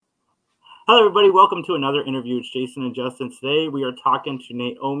Hello, everybody. Welcome to another interview with Jason and Justin. Today, we are talking to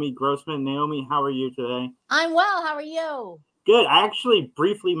Naomi Grossman. Naomi, how are you today? I'm well. How are you? Good. I actually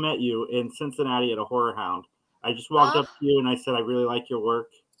briefly met you in Cincinnati at a Horror Hound. I just walked up to you and I said, I really like your work.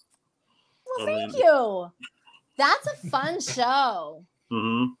 Well, thank you. That's a fun show.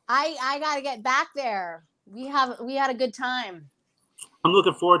 Mm-hmm. I got to get back there. We had a good time. I'm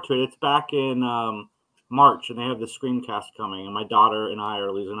looking forward to it. It's back in March, and they have the Screamcast coming, and my daughter and I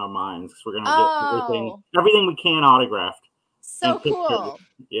are losing our minds because we're going to get everything we can autographed. So cool.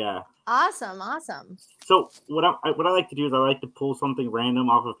 Yeah. Awesome. So what I like to do is I like to pull something random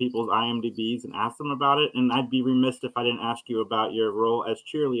off of people's IMDb's and ask them about it, and I'd be remiss if I didn't ask you about your role as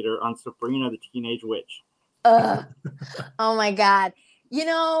cheerleader on Sabrina the Teenage Witch. Oh my God. If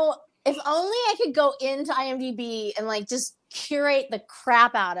only I could go into IMDb and just curate the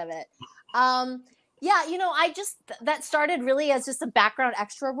crap out of it. That started really as just a background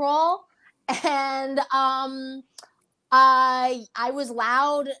extra role, and I was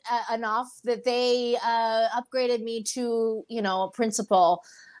loud enough that they upgraded me to a principal.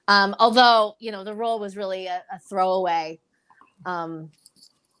 Although the role was really a throwaway. I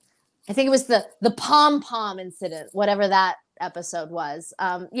think it was the pom incident, whatever that episode was.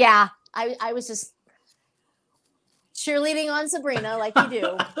 I was just cheerleading on Sabrina like you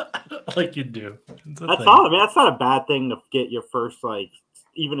do. Like you do. That's all. I mean, that's not a bad thing to get your first,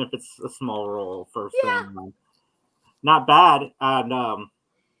 even if it's a small role, first thing. Not bad. And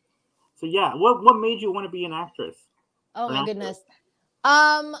what made you want to be an actress? Oh my goodness.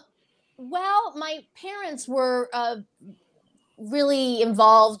 Well, my parents were really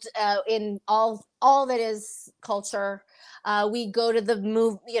involved in all that is culture. We go to the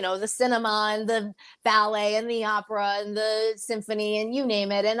the cinema and the ballet and the opera and the symphony and you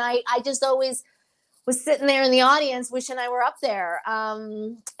name it. And I just always was sitting there in the audience wishing I were up there.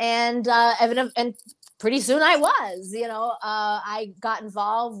 And pretty soon I was. I got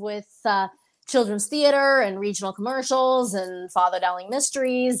involved with children's theater and regional commercials and Father Dowling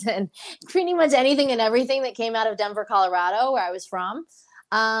Mysteries and pretty much anything and everything that came out of Denver, Colorado, where I was from,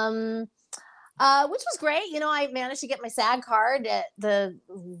 which was great. I managed to get my SAG card at the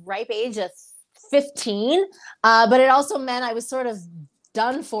ripe age of 15, but it also meant I was sort of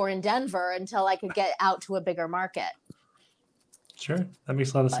done for in Denver until I could get out to a bigger market. Sure, that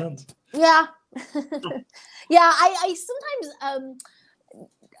makes a lot of sense. Yeah. Yeah, I sometimes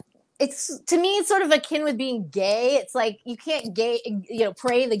it's, to me, it's sort of akin with being gay. It's like you can't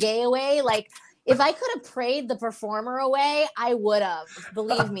pray the gay away. Like if I could have prayed the performer away, I would have.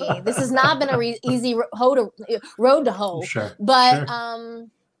 Believe me, this has not been a easy road to hoe. Sure, but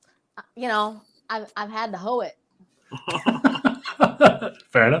I've had to hoe it.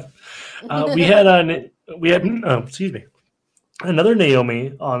 Fair enough. We had another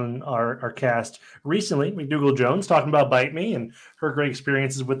Naomi on our cast recently, McDougal Jones, talking about Bite Me and her great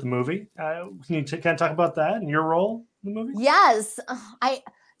experiences with the movie. Can you kind of talk about that and your role in the movie? Yes.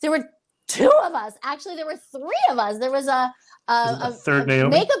 There were two of us. Actually, there were three of us. There was a third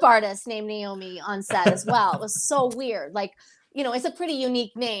Naomi? Makeup artist named Naomi on set as well. It was so weird. It's a pretty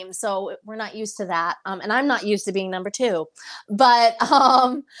unique name, so we're not used to that. And I'm not used to being number two. But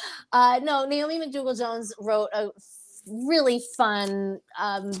no, Naomi McDougal Jones wrote a really fun,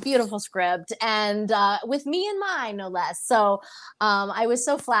 beautiful script, and with me in mind, no less. So I was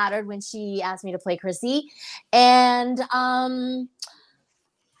so flattered when she asked me to play Chrissy, and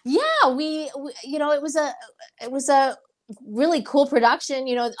we it was a really cool production.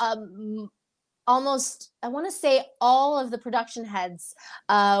 Almost, I want to say all of the production heads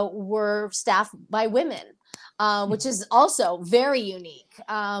were staffed by women, which is also very unique.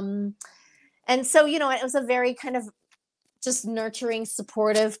 And so, it was a very kind of just nurturing,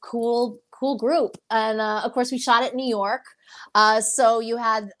 supportive, cool group. And of course, we shot it in New York. So you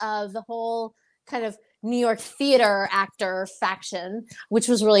had the whole kind of New York theater actor faction, which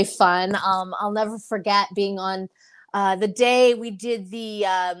was really fun. I'll never forget being on the day we did the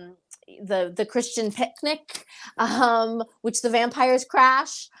Christian picnic, which the vampires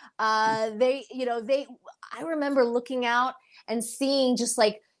crash. I remember looking out and seeing just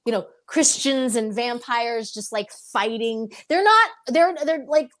Christians and vampires just fighting. They're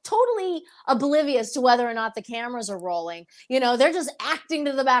totally oblivious to whether or not the cameras are rolling. They're just acting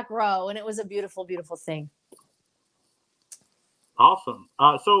to the back row, and it was a beautiful, beautiful thing. Awesome.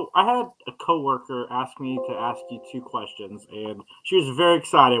 So I had a coworker ask me to ask you two questions, and she was very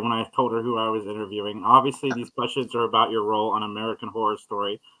excited when I told her who I was interviewing. Obviously, these questions are about your role on American Horror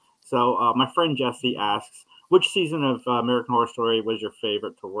Story. So my friend Jesse asks, which season of American Horror Story was your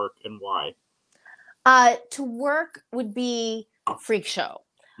favorite to work, and why? To work would be Freak Show.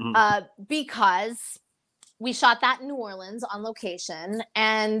 because we shot that in New Orleans on location,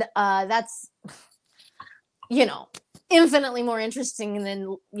 and that's, you know, infinitely more interesting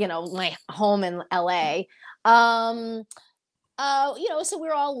than, you know, my home in LA. You know, so we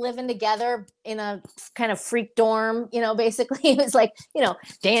were all living together in a kind of freak dorm, you know, basically. It was like, you know,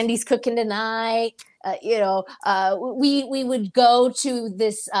 Dandy's cooking tonight. You know, we would go to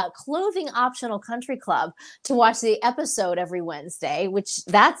this clothing optional country club to watch the episode every Wednesday, which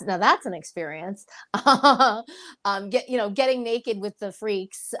that's an experience. Getting naked with the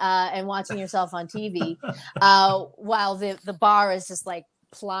freaks and watching yourself on TV while the bar is just like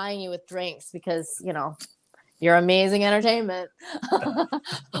plying you with drinks because, you know, you're amazing entertainment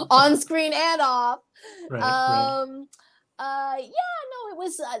on screen and off. Right. It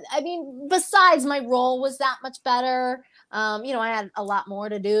was, I mean, besides my role was that much better. You know, I had a lot more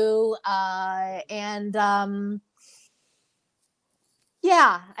to do. I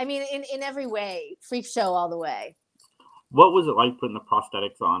mean, in every way, freak show all the way. What was it like putting the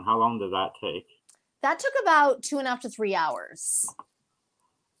prosthetics on? How long did that take? That took about 2.5 to 3 hours.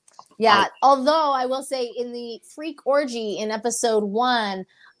 Yeah, although I will say in the freak orgy in episode 1,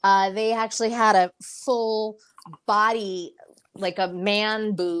 they actually had a full body, like a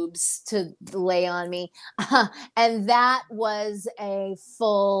man boobs to lay on me. And that was a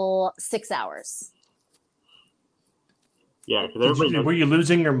full 6 hours. Yeah, because were you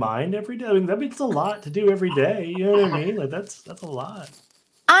losing your mind every day? I mean, that's a lot to do every day. You know what I mean? Like that's a lot.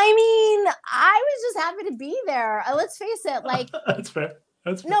 I mean, I was just happy to be there. Let's face it, like that's fair.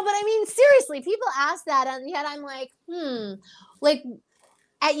 No, but I mean, seriously, people ask that, and yet I'm like, like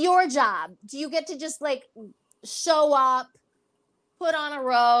at your job, do you get to just like show up, put on a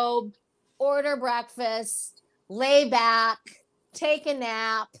robe, order breakfast, lay back, take a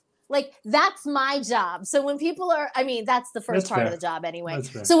nap? Like, that's my job. So when people are, I mean, that's the first part of the job anyway.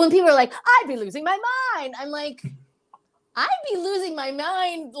 So when people are like, I'd be losing my mind, I'm like, I'd be losing my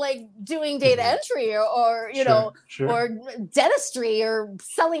mind, like doing data entry or you know, or dentistry or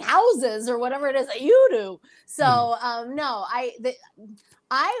selling houses or whatever it is that you do. So no, I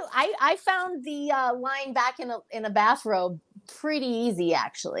found the line back in a bathrobe pretty easy,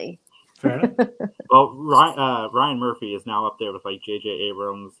 actually. Fair enough. Well, Ryan Murphy is now up there with like J.J.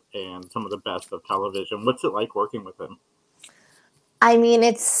 Abrams and some of the best of television. What's it like working with him? I mean,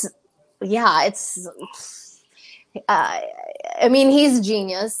 I mean, he's a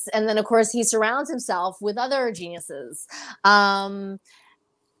genius. And then, of course, he surrounds himself with other geniuses. I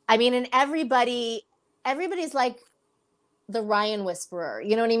mean, and everybody's like the Ryan Whisperer.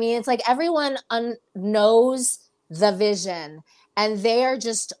 You know what I mean? It's like everyone knows the vision, and they are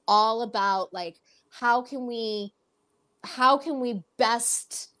just all about like, how can we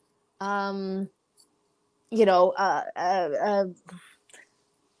best,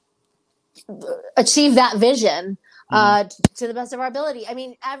 achieve that vision to the best of our ability. I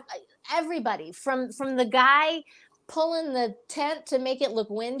mean, everybody from the guy pulling the tent to make it look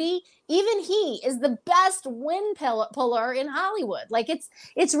windy, even he is the best wind puller in Hollywood. Like it's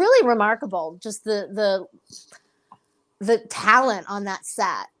really remarkable, just the talent on that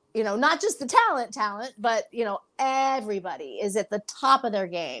set. You know, not just the talent, but you know, everybody is at the top of their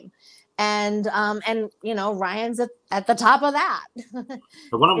game. And you know, Ryan's at the top of that.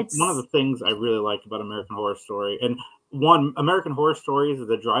 One of the things I really liked about American Horror Story, and American Horror Stories,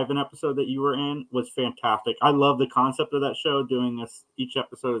 the drive-in episode that you were in, was fantastic. I love the concept of that show. Doing this, each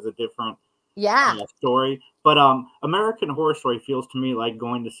episode is a different story. But American Horror Story feels to me like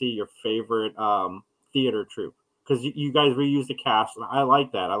going to see your favorite theater troupe, because you guys reuse the cast, and I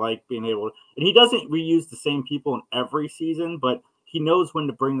like that. I like being able to, and he doesn't reuse the same people in every season, but he knows when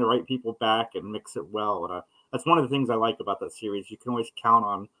to bring the right people back and mix it well. And that's one of the things I like about that series. You can always count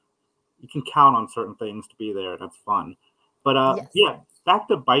on certain things to be there, and that's fun. But yeah, back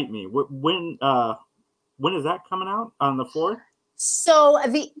to Bite Me. When is that coming out? On the 4th? So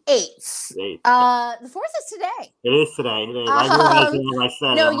the 8th. The 4th is today. It is today. I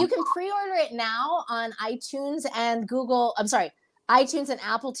said no, you can pre-order it now on iTunes and iTunes and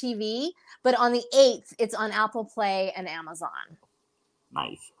Apple TV. But on the 8th, it's on Apple Play and Amazon.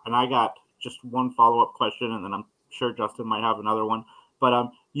 Nice. And I got just one follow-up question, and then I'm sure Justin might have another one.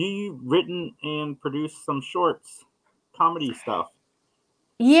 But you written and produced some shorts, comedy stuff.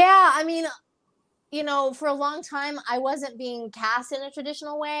 Yeah, I mean, you know, for a long time, I wasn't being cast in a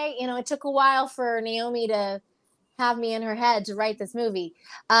traditional way. You know, it took a while for Naomi to have me in her head to write this movie.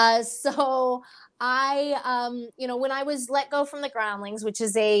 So I, when I was let go from the Groundlings, which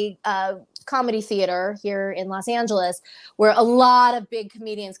is a comedy theater here in Los Angeles, where a lot of big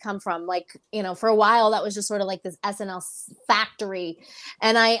comedians come from, like, for a while that was just sort of like this SNL factory.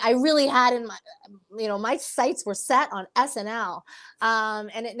 And I really had in my, my sights were set on SNL.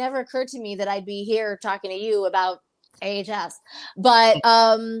 And it never occurred to me that I'd be here talking to you about AHS, but,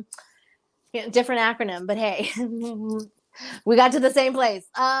 different acronym, but hey, we got to the same place.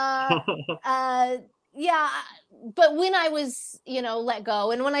 Yeah, but when I was, let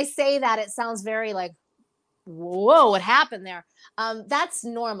go, and when I say that, it sounds very like, whoa, what happened there? That's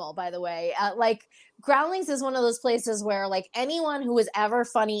normal, by the way. Like, Groundlings is one of those places where, like, anyone who was ever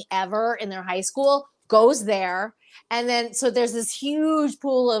funny ever in their high school goes there. And then, so there's this huge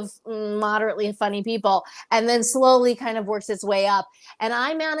pool of moderately funny people, and then slowly kind of works its way up. And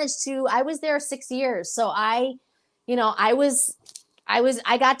I was there 6 years. So I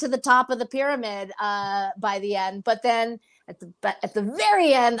got to the top of the pyramid by the end, but then at the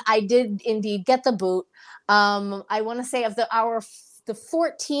very end, I did indeed get the boot. I want to say of the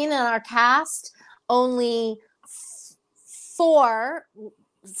 14 in our cast, only 4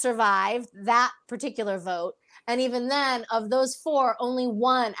 survived that particular vote. And even then, of those 4, only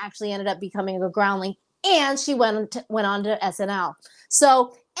 1 actually ended up becoming a Groundling, and she went on to SNL.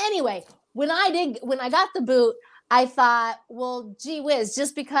 So anyway, when I got the boot, I thought, well, gee whiz,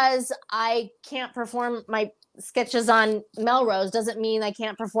 just because I can't perform my sketches on Melrose doesn't mean I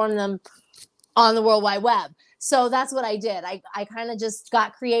can't perform them on the World Wide Web. So that's what I did. I kind of just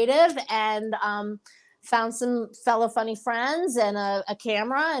got creative and found some fellow funny friends and a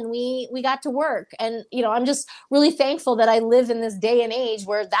camera, and we got to work. And, I'm just really thankful that I live in this day and age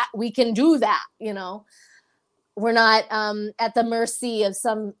where that we can do that. We're not at the mercy of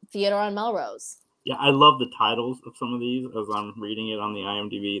some theater on Melrose. Yeah, I love the titles of some of these as I'm reading it on the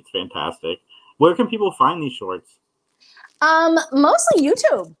IMDb. It's fantastic. Where can people find these shorts? Mostly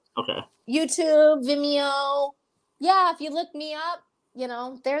YouTube. Okay. YouTube, Vimeo. Yeah, if you look me up,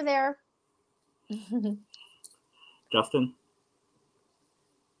 they're there. Justin?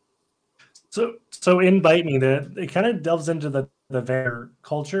 So in Bite Me, it kind of delves into the Vampire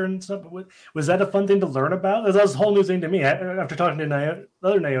culture and stuff. Was that a fun thing to learn about? That was a whole new thing to me. After talking to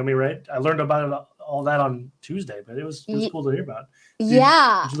other Naomi, right? I learned about all that on Tuesday, but it was cool to hear about. Did you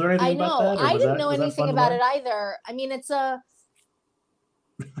learn anything about that? I didn't know anything about it either. I mean, it's a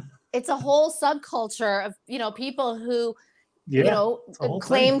whole subculture of people who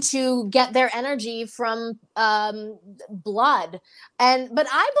claim to get their energy from blood, but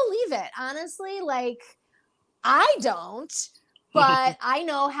I believe it, honestly. Like, I don't, but I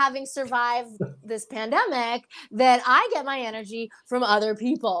know, having survived this pandemic, that I get my energy from other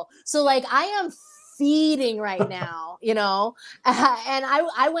people. So, like, I am feeding right now, and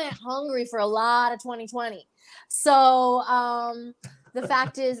I went hungry for a lot of 2020. So the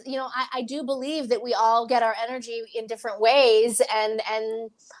fact is, I do believe that we all get our energy in different ways, and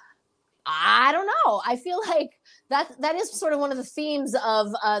I don't know. I feel like that is sort of one of the themes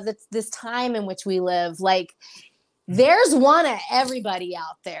of this time in which we live. Like, there's one of everybody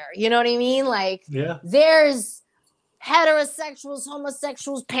out there. You know what I mean? Like, there's heterosexuals,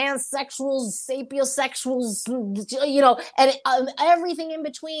 homosexuals, pansexuals, sapiosexuals, and everything in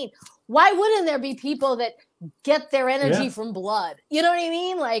between. Why wouldn't there be people that get their energy from blood? You know what I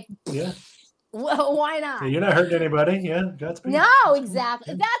mean? Like, well, why not? You're not hurting anybody. Yeah, Godspeed. No,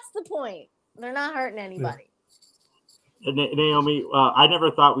 exactly. That's the point. They're not hurting anybody. Naomi, I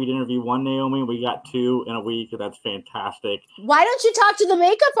never thought we'd interview one Naomi. We got 2 in a week. That's fantastic. Why don't you talk to the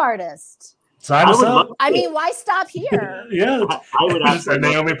makeup artist? I mean, why stop here? I would ask a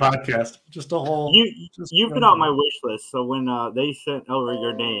Naomi podcast. Just a whole. You've been on my wish list. So when they sent over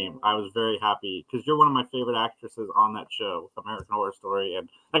your name, I was very happy because you're one of my favorite actresses on that show, American Horror Story. And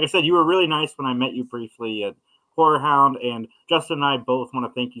like I said, you were really nice when I met you briefly at Horror Hound. And Justin and I both want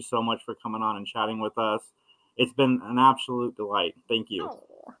to thank you so much for coming on and chatting with us. It's been an absolute delight. Thank you.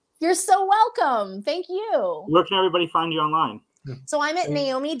 Oh, you're so welcome. Thank you. Where can everybody find you online? So I'm at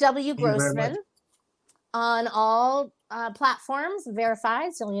Naomi W. Grossman on all platforms,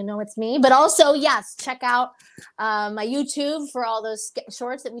 verified, so you know it's me. But also, yes, check out my YouTube for all those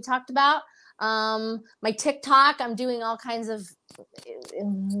shorts that we talked about. My TikTok, I'm doing all kinds of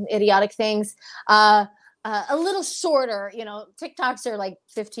idiotic things. A little shorter, TikToks are like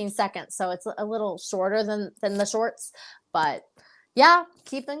 15 seconds, so it's a little shorter than the shorts. But yeah,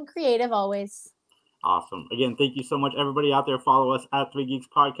 keeping creative always. Awesome. Again, thank you so much, everybody out there. Follow us at 3 Geeks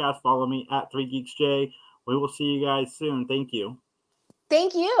Podcast. Follow me at 3 Geeks J. We will see you guys soon. Thank you.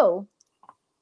 Thank you.